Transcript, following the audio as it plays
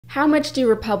How much do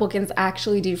Republicans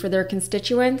actually do for their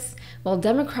constituents? Well,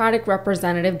 Democratic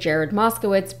Representative Jared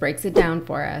Moskowitz breaks it down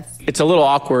for us. It's a little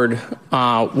awkward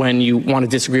when you want to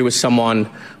disagree with someone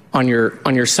on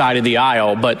your side of the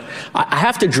aisle, but I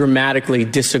have to dramatically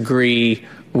disagree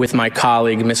with my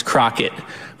colleague, Ms. Crockett,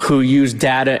 who used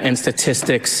data and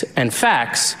statistics and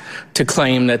facts to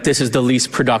claim that this is the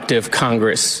least productive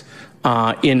Congress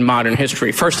in modern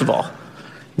history. First of all,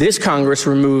 this Congress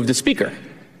removed the Speaker,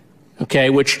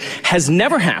 which has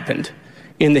never happened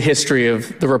in the history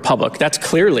of the Republic. That's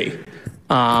clearly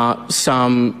that's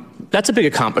a big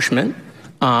accomplishment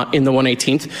in the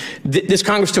 118th. This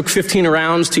Congress took 15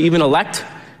 rounds to even elect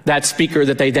that Speaker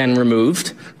that they then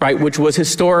removed, right, which was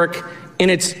historic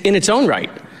in its own right.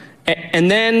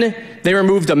 And then they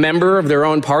removed a member of their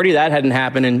own party. That hadn't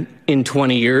happened in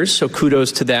 20 years, so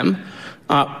kudos to them.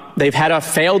 They've had a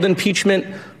failed impeachment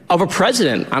of a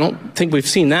president. I don't think we've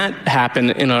seen that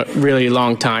happen in a really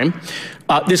long time.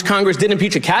 This Congress did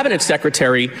impeach a cabinet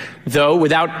secretary, though,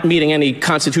 without meeting any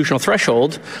constitutional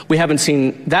threshold. We haven't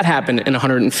seen that happen in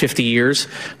 150 years.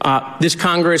 This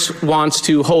Congress wants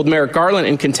to hold Merrick Garland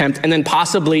in contempt and then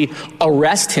possibly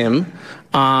arrest him.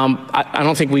 I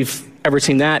don't think we've ever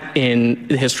seen that in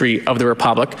the history of the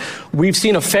Republic. We've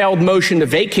seen a failed motion to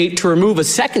vacate to remove a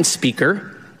second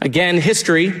speaker. Again,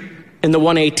 history in the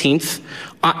 118th.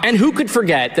 And who could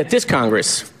forget that this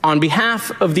Congress, on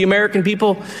behalf of the American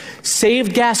people,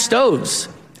 saved gas stoves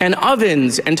and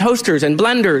ovens and toasters and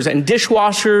blenders and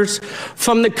dishwashers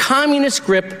from the communist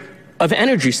grip of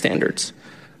energy standards.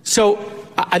 So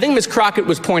I think Ms. Crockett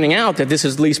was pointing out that this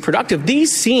is least productive.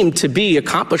 These seem to be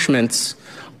accomplishments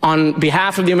on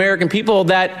behalf of the American people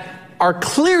that are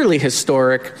clearly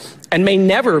historic and may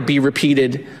never be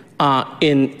repeated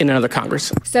in another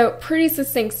Congress. So pretty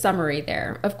succinct summary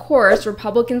there. Of course,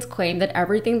 Republicans claim that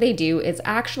everything they do is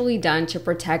actually done to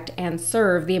protect and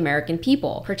serve the American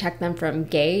people. Protect them from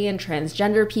gay and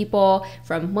transgender people,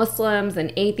 from Muslims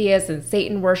and atheists and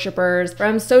Satan worshipers,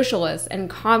 from socialists and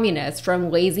communists,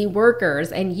 from lazy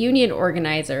workers and union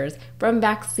organizers, from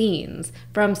vaccines,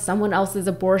 from someone else's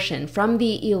abortion, from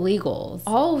the illegals.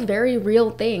 All very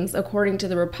real things, according to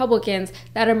the Republicans,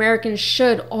 that Americans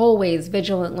should always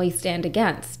vigilantly stand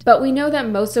against. But we know that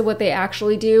most of what they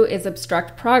actually do is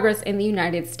obstruct progress in the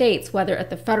United States, whether at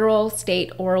the federal, state,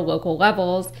 or local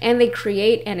levels, and they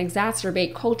create and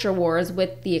exacerbate culture wars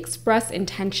with the express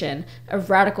intention of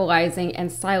radicalizing and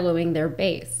siloing their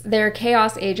base. They're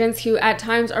chaos agents who at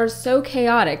times are so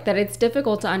chaotic that it's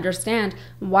difficult to understand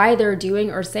why they're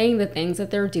doing or saying the things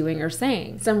that they're doing or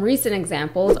saying. Some recent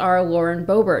examples are Lauren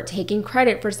Boebert taking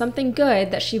credit for something good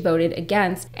that she voted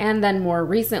against, and then more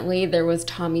recently there was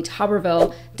Tommy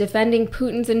Tuberville defending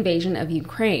Putin's invasion of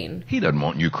Ukraine. He doesn't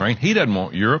want Ukraine. He doesn't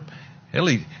want Europe. Hell,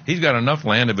 he's got enough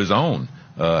land of his own.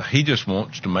 He just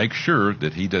wants to make sure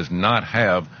that he does not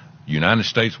have United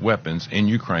States weapons in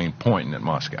Ukraine pointing at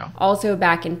Moscow. Also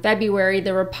back in February,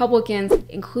 the Republicans,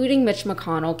 including Mitch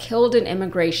McConnell, killed an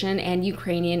immigration and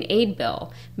Ukrainian aid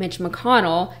bill. Mitch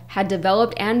McConnell had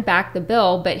developed and backed the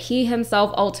bill, but he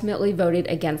himself ultimately voted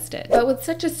against it. But with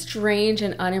such a strange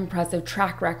and unimpressive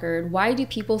track record, why do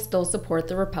people still support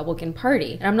the Republican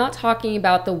Party? And I'm not talking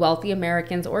about the wealthy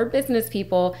Americans or business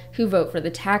people who vote for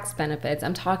the tax benefits.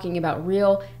 I'm talking about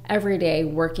real, everyday,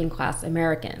 working class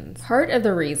Americans. Part of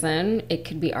the reason, it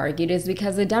could be argued, is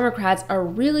because the Democrats are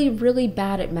really, really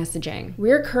bad at messaging.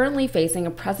 We're currently facing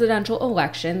a presidential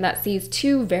election that sees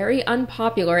two very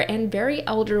unpopular and very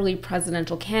elderly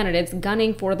presidential candidates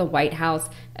gunning for the White House.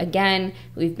 Again,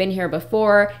 we've been here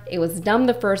before. It was dumb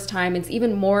the first time. It's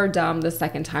even more dumb the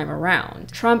second time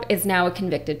around. Trump is now a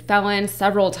convicted felon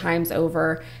several times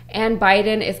over, and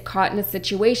Biden is caught in a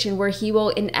situation where he will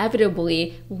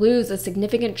inevitably lose a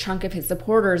significant chunk of his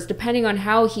supporters depending on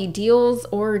how he deals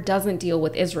or doesn't deal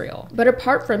with Israel. But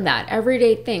apart from that,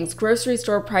 everyday things, grocery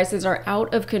store prices are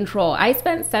out of control. I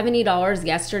spent $70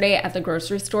 yesterday at the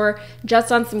grocery store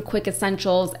just on some quick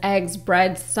essentials, eggs,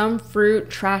 bread, some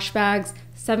fruit, trash bags.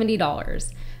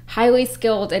 $70. Highly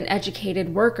skilled and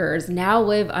educated workers now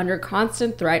live under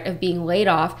constant threat of being laid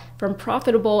off from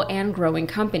profitable and growing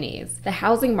companies. The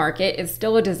housing market is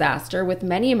still a disaster, with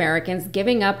many Americans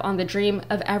giving up on the dream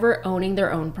of ever owning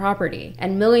their own property.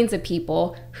 And millions of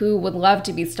people who would love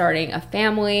to be starting a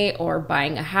family or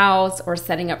buying a house or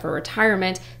setting up for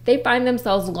retirement, they find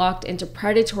themselves locked into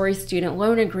predatory student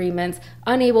loan agreements,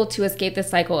 unable to escape the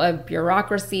cycle of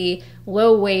bureaucracy,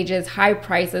 low wages, high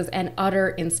prices, and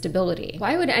utter instability.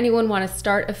 Why would anyone want to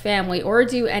start a family or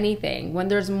do anything when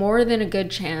there's more than a good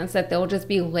chance that they'll just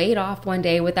be laid laid off one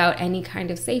day without any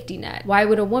kind of safety net? Why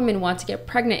would a woman want to get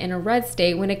pregnant in a red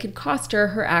state when it could cost her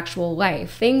her actual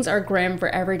life? Things are grim for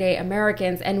everyday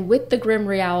Americans, and with the grim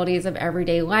realities of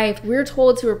everyday life, we're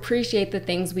told to appreciate the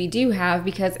things we do have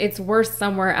because it's worse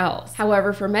somewhere else.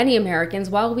 However, for many Americans,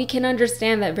 while we can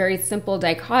understand that very simple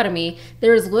dichotomy,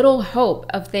 there is little hope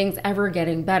of things ever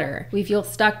getting better. We feel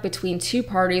stuck between two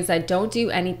parties that don't do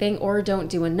anything or don't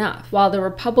do enough. While the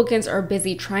Republicans are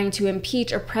busy trying to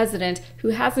impeach a president who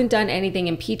hasn't done anything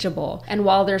impeachable, and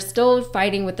while they're still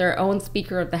fighting with their own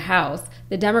Speaker of the House,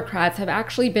 the Democrats have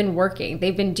actually been working.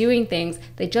 They've been doing things,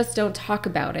 they just don't talk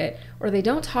about it, or they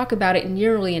don't talk about it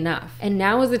nearly enough. And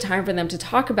now is the time for them to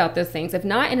talk about those things, if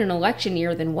not in an election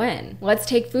year, then when? Let's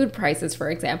take food prices, for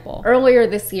example. Earlier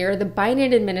this year, the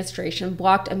Biden administration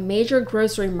blocked a major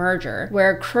grocery merger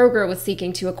where Kroger was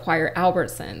seeking to acquire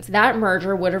Albertsons. That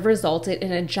merger would have resulted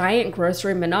in a giant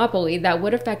grocery monopoly that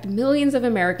would affect millions of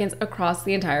Americans across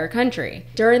the entire country.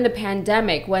 During the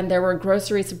pandemic, when there were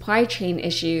grocery supply chain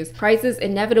issues, prices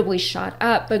inevitably shot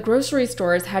up, but grocery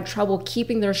stores had trouble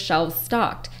keeping their shelves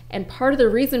stocked. And part of the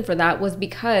reason for that was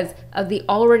because of the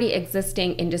already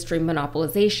existing industry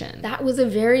monopolization. That was a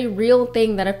very real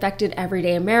thing that affected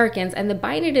everyday Americans, and the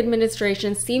Biden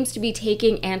administration seems to be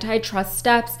taking antitrust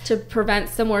steps to prevent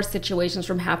similar situations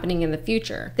from happening in the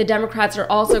future. The Democrats are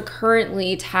also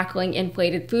currently tackling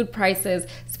inflated food prices,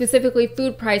 specifically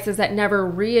food prices that never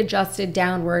readjusted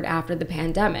downward after the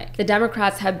pandemic. The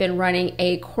Democrats have been running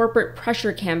a corporate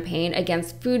pressure campaign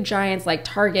against food giants like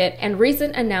Target, and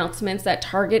recent announcements that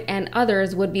Target and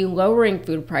others would be lowering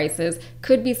food prices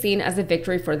could be seen as a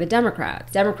victory for the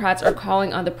Democrats. Democrats are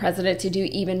calling on the president to do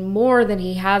even more than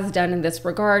he has done in this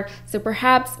regard, so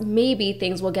perhaps maybe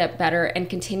things will get better and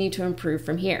continue to improve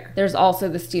from here. There's also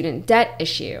the student debt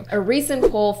issue. A recent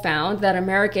poll found that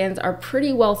Americans are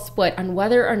pretty well split on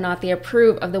whether or not they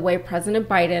approve of the way President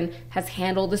Biden has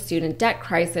handled the student debt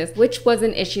crisis, which was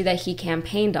an issue that he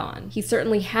campaigned on. He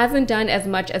certainly hasn't done as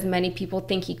much as many people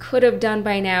think he could have done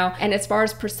by now, and as far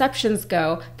as perceptions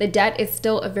go, the debt is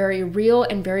still a very real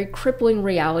and very crippling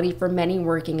reality for many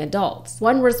working adults.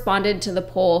 One respondent to the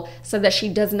poll said that she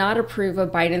does not approve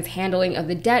of Biden's handling of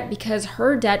the debt because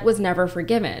her debt was never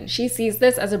forgiven. She sees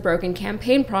this as a broken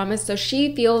campaign promise, so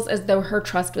she feels as though her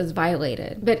trust was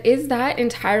violated. But is that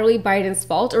entirely Biden's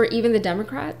fault, or even the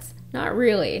Democrats? Not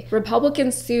really.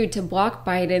 Republicans sued to block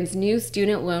Biden's new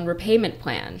student loan repayment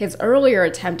plan. His earlier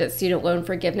attempt at student loan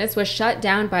forgiveness was shut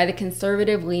down by the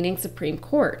conservative-leaning Supreme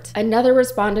Court. Another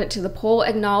respondent to the poll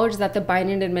acknowledged that the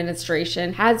Biden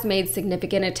administration has made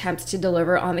significant attempts to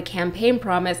deliver on the campaign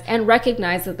promise and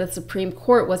recognized that the Supreme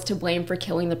Court was to blame for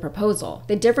killing the proposal.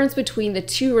 The difference between the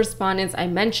two respondents I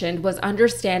mentioned was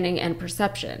understanding and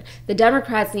perception. The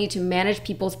Democrats need to manage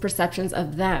people's perceptions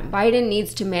of them. Biden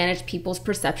needs to manage people's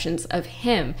perceptions of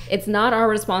him. It's not our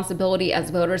responsibility as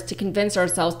voters to convince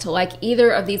ourselves to like either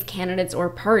of these candidates or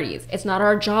parties. It's not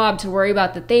our job to worry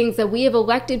about the things that we have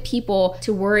elected people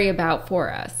to worry about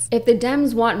for us. If the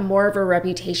Dems want more of a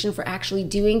reputation for actually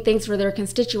doing things for their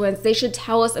constituents, they should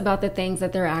tell us about the things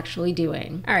that they're actually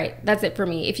doing. All right, that's it for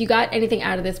me. If you got anything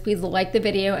out of this, please like the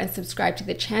video and subscribe to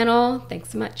the channel. Thanks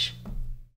so much.